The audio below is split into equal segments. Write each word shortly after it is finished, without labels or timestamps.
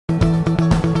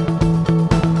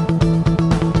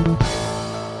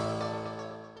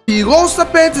Rosa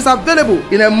paint is available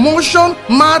in emulsion,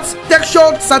 matte,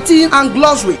 textured, satin, and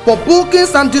glossy. For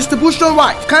bookings and distribution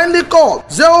rights, kindly call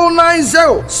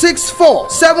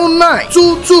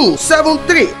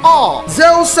 090-6479-2273 or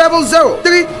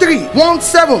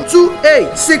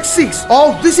 070-3317-2866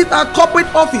 or visit our corporate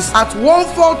office at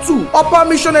 142 Upper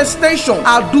Mission Extension,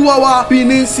 Aduawa,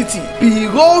 Benin City.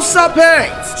 Rosa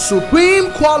paint,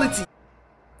 supreme quality.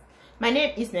 My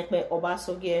name is Nekpe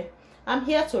Obasogie. I'm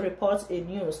here to report a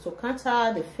news to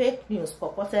counter the fake news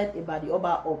purported about the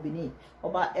Oba of Benin,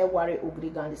 Oba Eware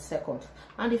Ogrigan II.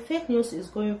 And the fake news is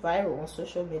going viral on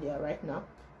social media right now.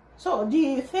 So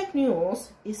the fake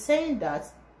news is saying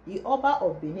that the Oba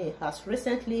of Benin has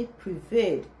recently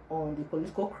prevailed on the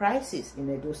political crisis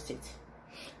in Edo State.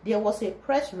 There was a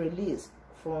press release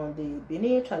from the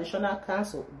Benin Traditional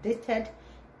Council dated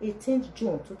 18th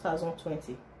June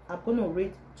 2020. I'm going to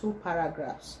read 2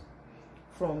 paragraphs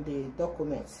from the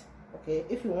documents. Okay,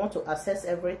 if you want to access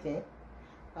everything,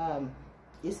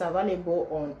 it's available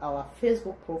on our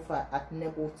Facebook profile at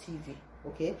Nebo TV.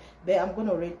 Okay, but I'm going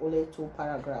to read only 2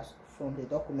 paragraphs from the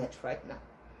document right now.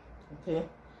 Okay,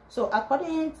 so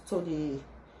according to the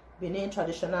Benin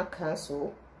Traditional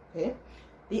Council, okay,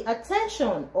 the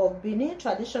attention of Benin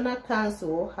Traditional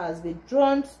Council has been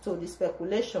drawn to the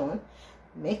speculation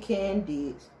making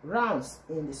the rounds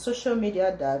in the social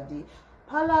media that the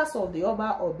Palace of the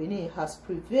Oba of Benin has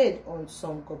prevailed on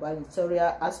some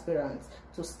gubernatorial aspirants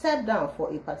to step down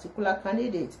for a particular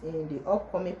candidate in the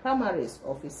upcoming primaries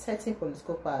of a certain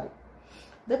political party.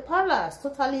 The palace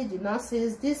totally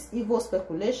denounces this evil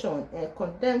speculation and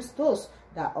condemns those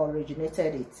that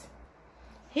originated it.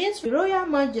 His Royal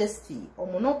Majesty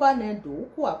Omonoba Nendo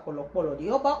Ukuapolopolo, the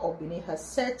Oba of Benin, has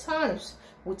said times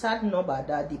without number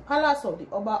that the Palace of the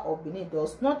Oba of Benin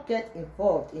does not get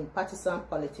involved in partisan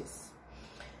politics.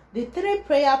 The 3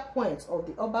 prayer points of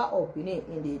the Oba of Benin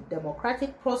in the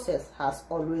democratic process has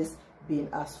always been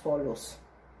as follows: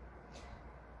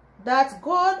 that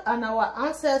God and our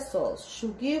ancestors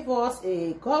should give us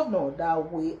a governor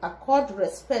that will accord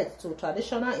respect to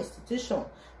traditional institutions,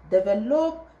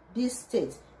 develop this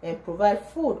state, and provide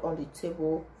food on the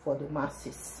table for the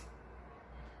masses.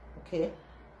 Okay,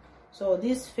 so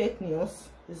this fake news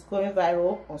is going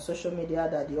viral on social media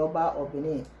that the Oba of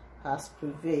Benin has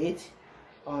prevailed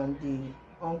on the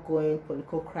ongoing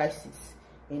political crisis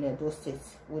in Edo State.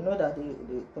 We know that the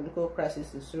political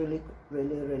crisis is really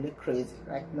crazy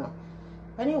right now.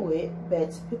 Anyway,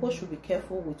 but people should be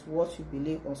careful with what you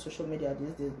believe on social media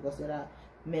these days, because there are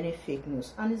many fake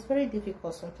news and it's very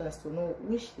difficult sometimes to know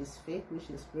which is fake, which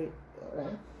is real.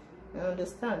 Right? I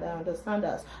understand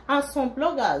that. And some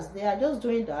bloggers, they are just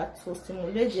doing that to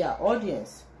stimulate their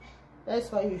audience.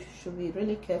 That's why you should be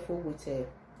really careful with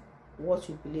what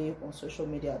you believe on social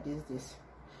media these days.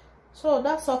 So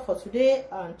that's all for today,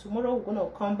 and tomorrow we're going to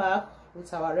come back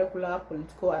with our regular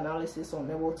political analysis on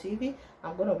Nebo TV.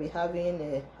 I'm going to be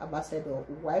having Ambassador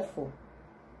Wifo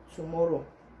tomorrow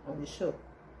on the show.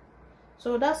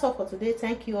 So that's all for today.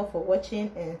 Thank you all for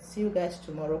watching, and see you guys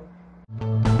tomorrow.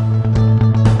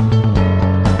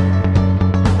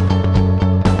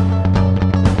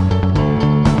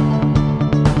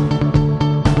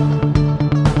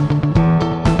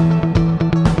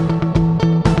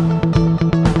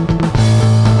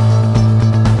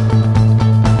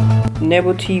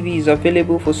 Nebo TV is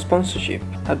available for sponsorship.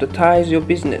 Advertise your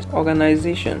business,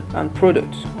 organization, and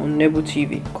products on Nebo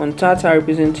TV. Contact our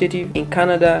representative in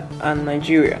Canada and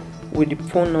Nigeria with the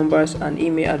phone numbers and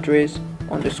email address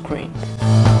on the screen.